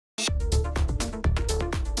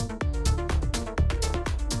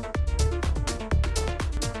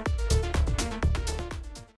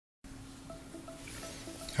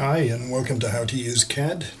Hi and welcome to How to Use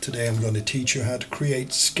CAD. Today I'm going to teach you how to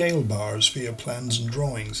create scale bars for your plans and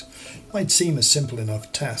drawings. It might seem a simple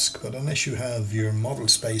enough task, but unless you have your model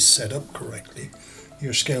space set up correctly,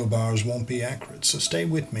 your scale bars won't be accurate. So stay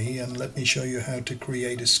with me and let me show you how to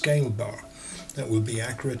create a scale bar that will be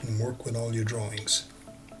accurate and work with all your drawings.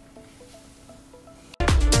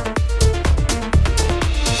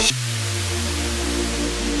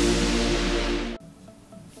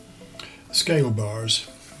 Scale bars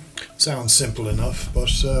sounds simple enough, but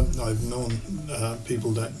I've known people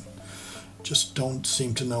that just don't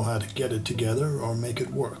seem to know how to get it together or make it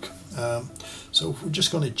work. So we're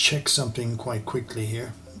just going to check something quite quickly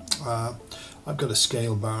here. I've got a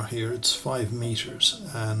scale bar here, it's 5 meters,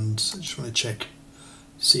 and I just want to check,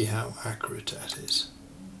 see how accurate that is.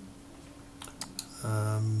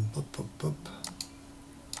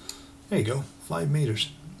 There you go, 5 meters.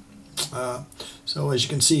 So as you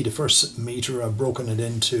can see, the first meter I've broken it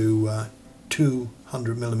into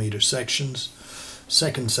 200mm sections.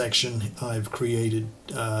 Second section I've created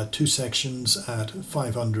 2 sections at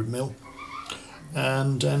 500mm,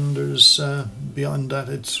 and then there's beyond that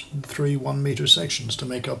it's 3 1-meter sections to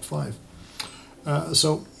make up 5.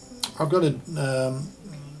 So I've got a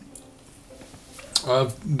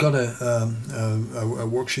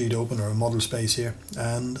worksheet open, or a model space here,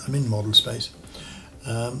 and I'm in model space.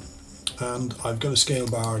 And I've got a scale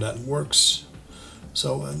bar that works,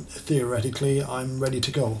 so theoretically I'm ready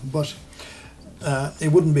to go. But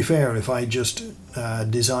it wouldn't be fair if I just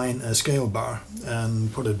design a scale bar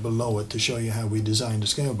and put it below it to show you how we designed a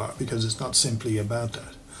scale bar, because it's not simply about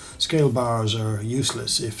that. Scale bars are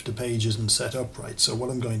useless if the page isn't set up right. So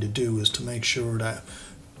what I'm going to do is to make sure that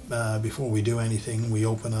before we do anything, we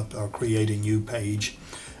open up or create a new page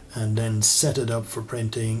and then set it up for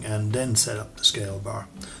printing, and then set up the scale bar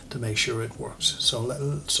to make sure it works. So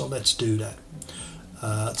let's do that.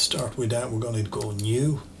 Let's start with that. We're going to go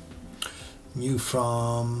new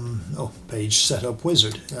from page setup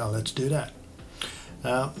wizard. Yeah, let's do that.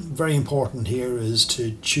 Very important here is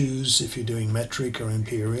to choose if you're doing metric or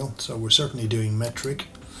imperial. So we're certainly doing metric,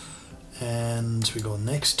 and we go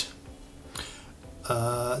next.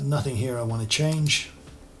 Nothing here I want to change.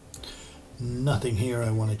 Nothing here I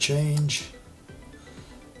want to change.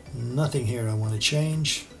 Nothing here I want to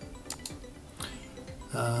change.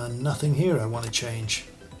 Nothing here I want to change.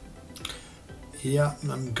 Yeah,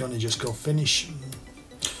 I'm going to just go finish.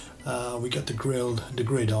 We got the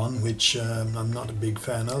grid on, which I'm not a big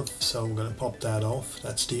fan of, so we're going to pop that off.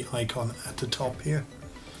 That's the icon at the top here.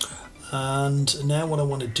 And now what I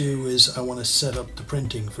want to do is I want to set up the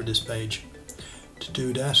printing for this page. To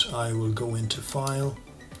do that, I will go into File,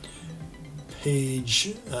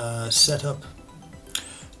 Page Setup.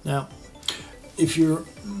 Now, if you're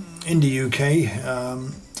in the UK,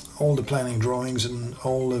 all the planning drawings and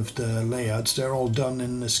all of the layouts, they're all done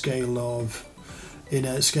in a scale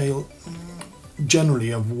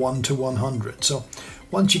generally of 1 to 100. So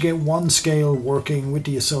once you get one scale working with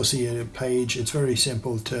the associated page, it's very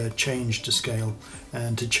simple to change the scale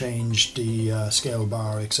and to change the scale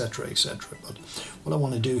bar, etc., etc. But what I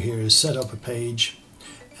want to do here is set up a page,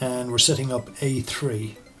 and we're setting up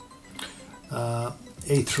A3.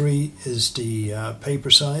 A3 is the paper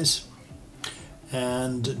size,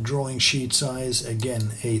 and drawing sheet size,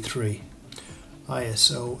 again A3,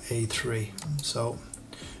 ISO A3. So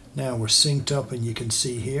now we're synced up, and you can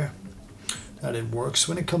see here that it works.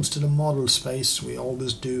 When it comes to the model space, we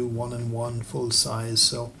always do 1:1 full size,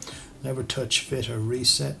 so never touch fit or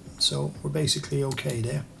reset, so we're basically okay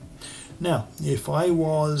there. Now if I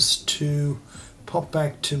was to pop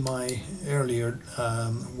back to my earlier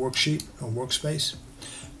worksheet or workspace,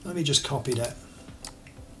 let me just copy that,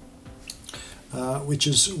 which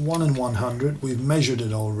is 1:100. We've measured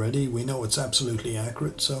it already, we know it's absolutely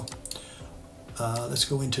accurate. So let's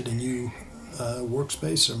go into the new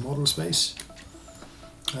workspace or model space,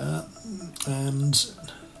 and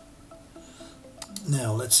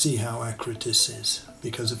now let's see how accurate this is,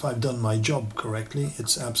 because if I've done my job correctly,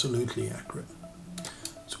 it's absolutely accurate.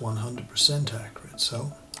 It's 100% accurate,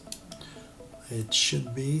 so it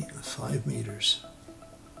should be 5 meters.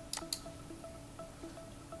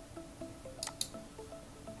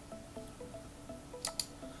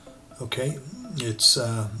 Okay, it's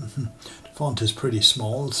the font is pretty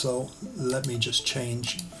small, so let me just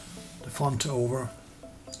change the font over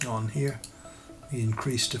on here. We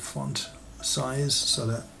increase the font size so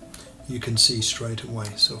that you can see straight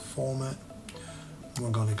away. So format, we're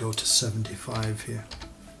going to go to 75 here,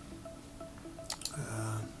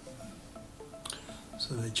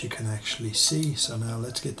 so that you can actually see. So now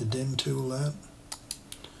let's get the dim tool out.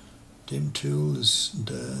 Dim tool is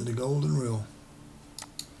the golden rule.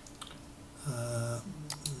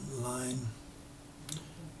 line,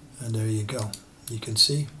 and there you go. You can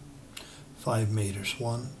see 5 meters.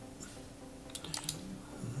 1,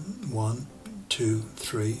 2,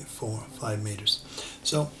 3, 4, 5 meters.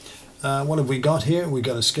 So what have we got here? We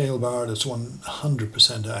got a scale bar that's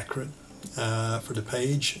 100% accurate for the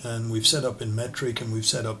page, and we've set up in metric and we've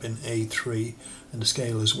set up in A3, and the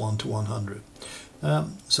scale is 1 to 100.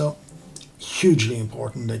 So hugely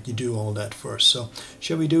important that you do all that first. So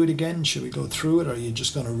shall we do it again? Shall we go through it, or are you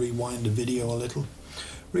just going to rewind the video a little?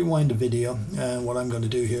 Rewind the video, and what I'm going to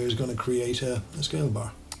do here is going to create a scale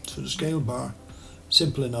bar. So the scale bar,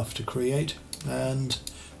 simple enough to create, and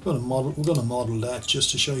we're going to model that just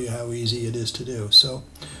to show you how easy it is to do. So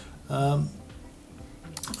let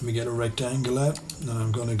me get a rectangle out, and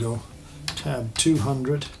I'm going to go tab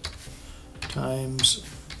 200 times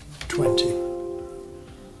 20.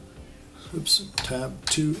 Oops, tab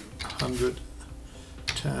 200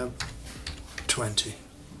 tab 20.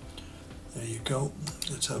 There you go.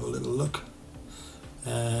 Let's have a little look.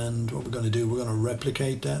 And what we're going to do, we're going to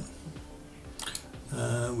replicate that.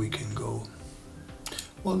 We can go,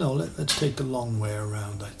 well no, let's take the long way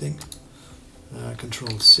around, I think.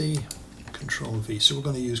 Control C, Control V. So we're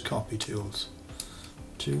going to use copy tools.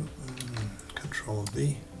 Control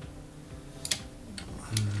V,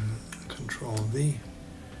 Control V.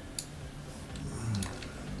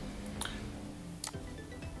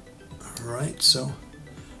 Alright, so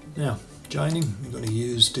now joining, we're going to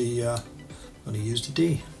use the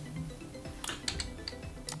D.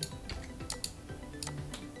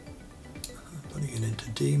 Putting it into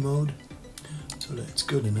D mode so that it's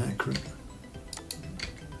good and accurate.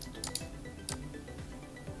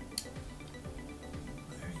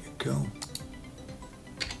 There you go.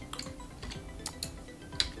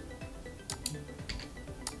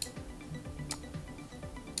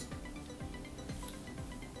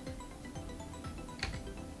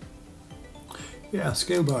 Yeah,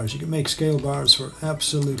 scale bars. You can make scale bars for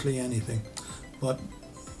absolutely anything, but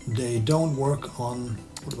they don't work on,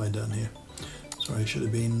 what have I done here? Sorry, I should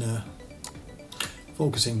have been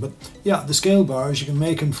focusing, but yeah, the scale bars, you can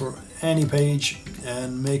make them for any page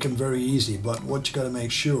and make them very easy, but what you got to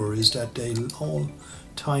make sure is that they all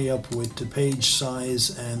tie up with the page size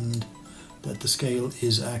and that the scale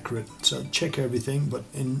is accurate. So check everything, but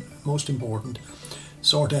most important,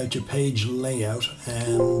 sort out your page layout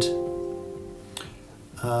and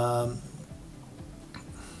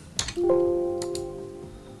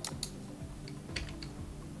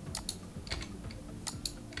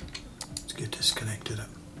let's get this connected up.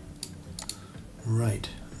 Right,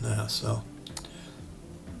 now so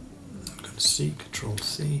I'm going to C, Control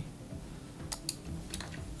C,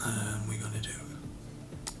 and we're going to do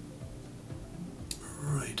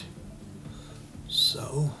right.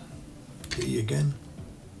 So D again.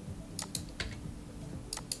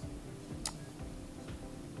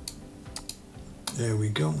 There we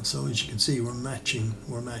go. So as you can see, we're matching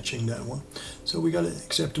that one. So we got it,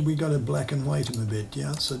 except we got to black and white them a bit,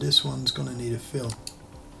 yeah. So this one's going to need a fill,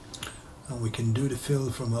 and we can do the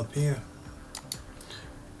fill from up here.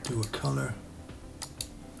 Do a color,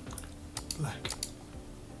 black,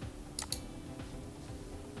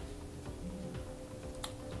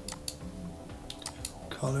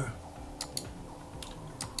 color,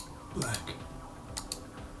 black,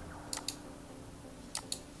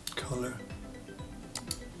 color.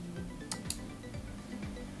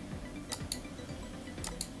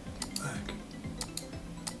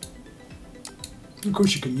 Of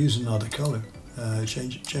course, you can use another color.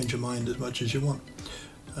 Change your mind as much as you want.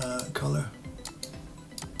 Color,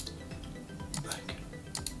 black,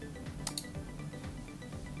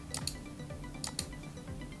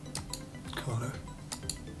 color.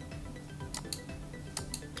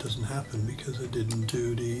 Doesn't happen because I didn't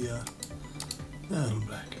do the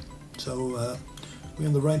black. So we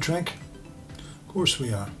on the right track? Of course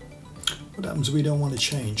we are. What happens if we don't want to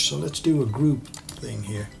change? So let's do a group thing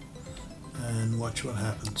here and watch what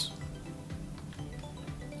happens.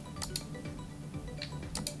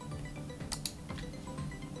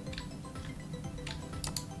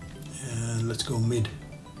 And let's go mid.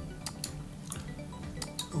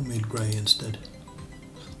 Let's go mid gray instead.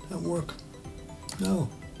 That work? No.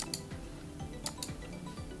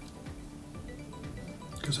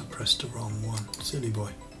 Because I pressed the wrong one. Silly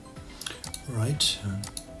boy. Right.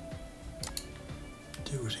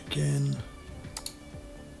 Do it again.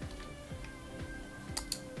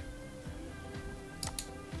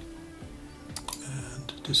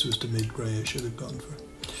 This was the mid-grey I should have gone for.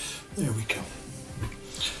 There we go.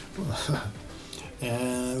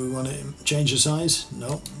 We want to change the size?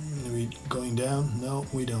 No. Are we going down? No,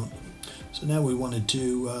 we don't. So now we want to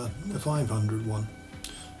do a 500 one.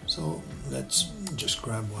 So let's just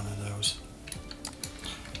grab one of those.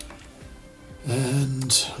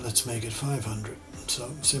 And let's make it 500.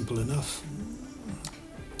 So simple enough.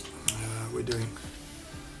 We're doing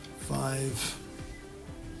 5.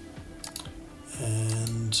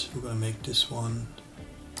 And we're going to make this one.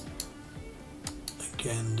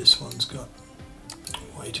 Again, this one's got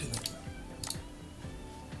white in it.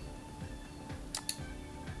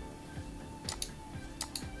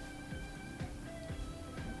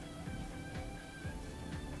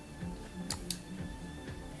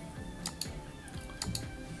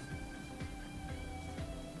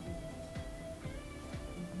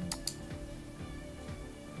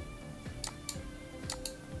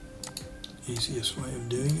 Easiest way of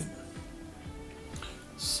doing it.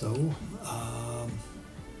 So,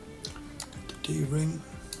 the D-ring,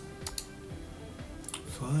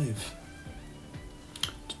 5.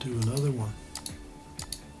 Let's do another one.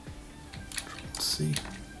 Let's see.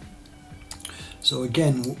 So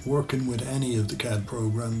again, working with any of the CAD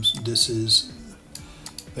programs, this is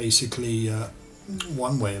basically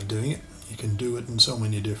one way of doing it. You can do it in so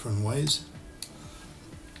many different ways.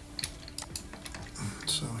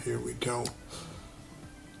 So here we go.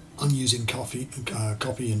 I'm using copy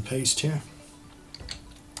and paste here.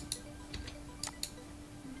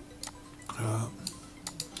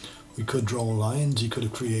 We could draw lines. You could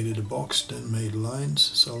have created a box, then made lines.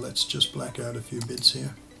 So let's just black out a few bits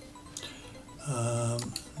here. We're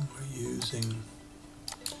using,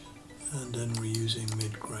 and then we're using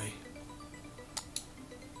mid-gray.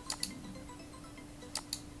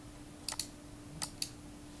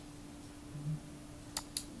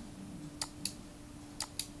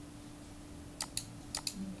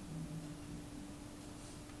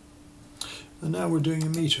 And now we're doing a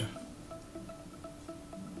meter.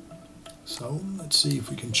 So let's see if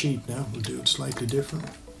we can cheat now. We'll do it slightly different.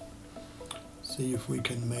 See if we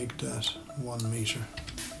can make that 1 meter.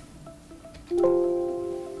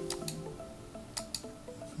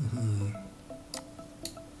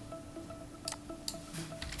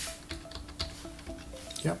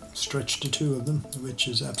 Yep, stretch the 2 of them, which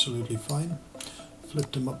is absolutely fine.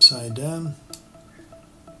 Flip them upside down.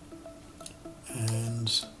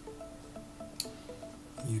 And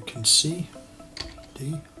you can see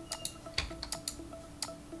D.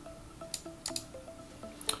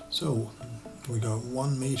 So we got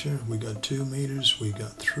 1 meter, we got 2 meters, we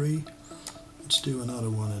got 3. Let's do another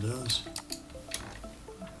one of those.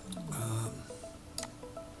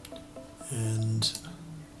 And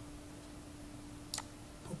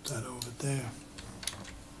pop that over there.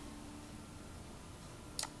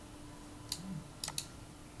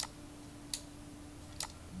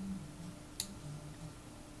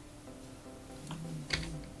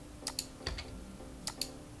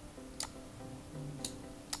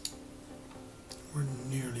 We're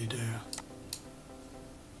nearly there.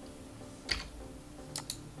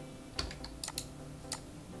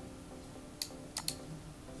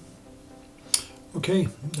 Okay,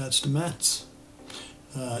 that's the mats.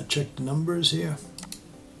 Check the numbers here.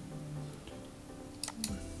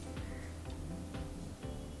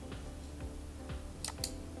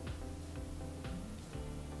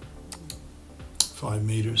 Five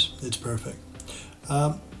meters, it's perfect.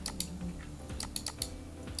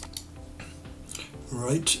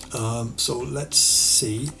 Right, so let's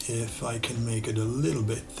see if I can make it a little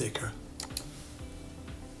bit thicker.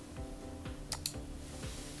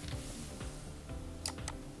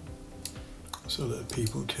 So that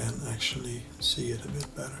people can actually see it a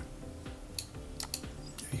bit better.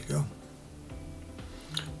 There you go.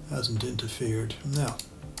 Hasn't interfered. Now,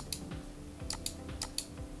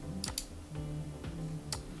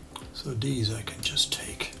 so these I can just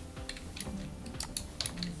take.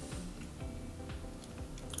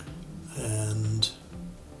 And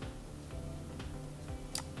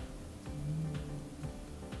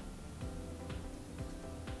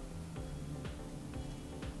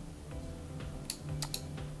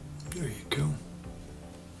there you go.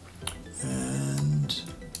 And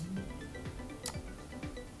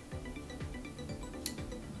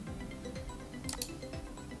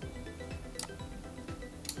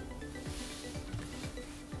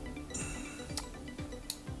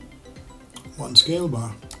one scale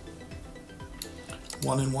bar.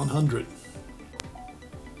 1 in 100.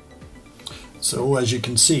 So as you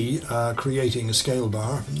can see, creating a scale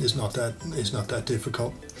bar is not that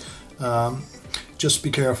difficult. Just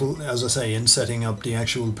be careful, as I say, in setting up the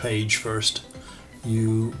actual page first.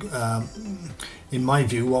 in my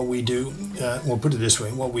view, what we do, well, put it this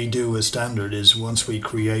way, what we do as standard is once we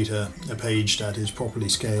create a page that is properly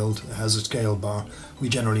scaled, has a scale bar, we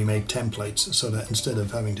generally make templates so that instead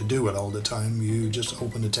of having to do it all the time, you just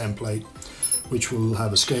open a template which will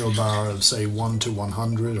have a scale bar of say 1 to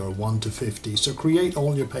 100 or 1 to 50. So create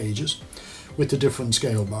all your pages with the different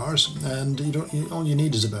scale bars, and all you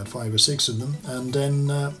need is about 5 or 6 of them, and then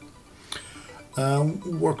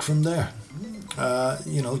work from there.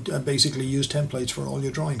 Basically use templates for all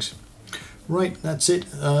your drawings. Right, that's it.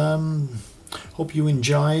 Hope you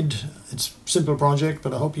enjoyed. It's a simple project,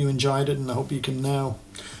 but I hope you enjoyed it, and I hope you can now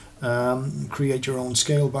create your own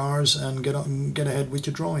scale bars and get ahead with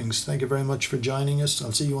your drawings. Thank you very much for joining us.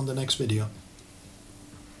 I'll see you on the next video.